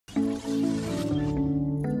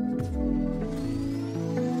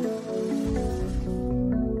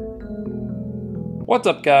What's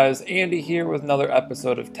up guys, Andy here with another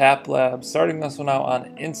episode of Tap Lab, starting this one out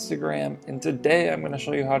on Instagram, and today I'm going to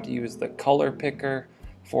show you how to use the color picker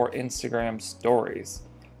for Instagram stories.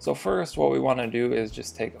 So first what we want to do is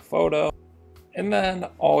just take a photo, and then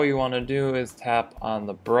all you want to do is tap on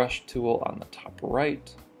the brush tool on the top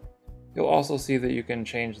right. You'll also see that you can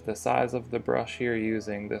change the size of the brush here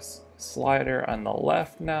using this slider on the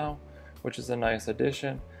left now, which is a nice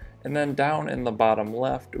addition. And then down in the bottom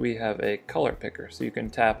left, we have a color picker. So you can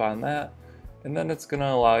tap on that, and then it's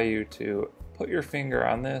gonna allow you to put your finger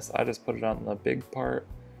on this. I just put it on the big part.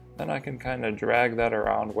 Then I can kind of drag that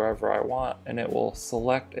around wherever I want, and it will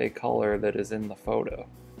select a color that is in the photo.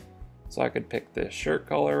 So I could pick this shirt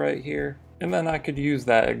color right here, and then I could use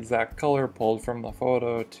that exact color pulled from the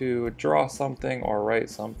photo to draw something or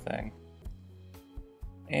write something.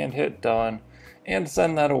 And hit done. And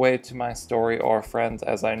send that away to my story or friends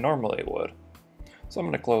as I normally would. So I'm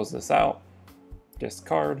going to close this out,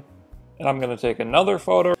 discard, and I'm going to take another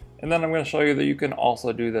photo, and then I'm going to show you that you can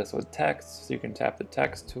also do this with text. So you can tap the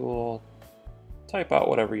text tool, type out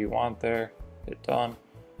whatever you want there, hit done.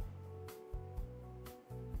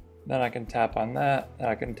 Then I can tap on that, and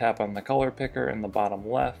I can tap on the color picker in the bottom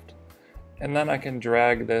left, and then I can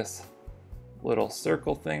drag this little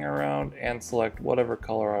circle thing around and select whatever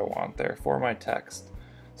color I want there for my text.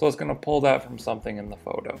 So it's going to pull that from something in the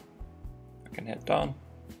photo. I can hit done.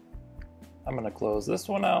 I'm going to close this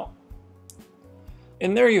one out.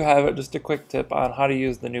 And there you have it, just a quick tip on how to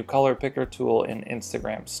use the new color picker tool in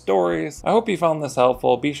Instagram stories. I hope you found this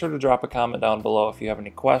helpful. Be sure to drop a comment down below if you have any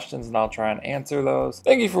questions, and I'll try and answer those.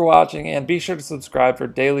 Thank you for watching, and be sure to subscribe for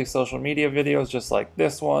daily social media videos just like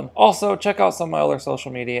this one. Also, check out some of my other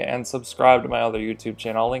social media and subscribe to my other YouTube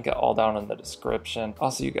channel. I'll link it all down in the description. I'll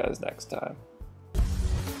see you guys next time.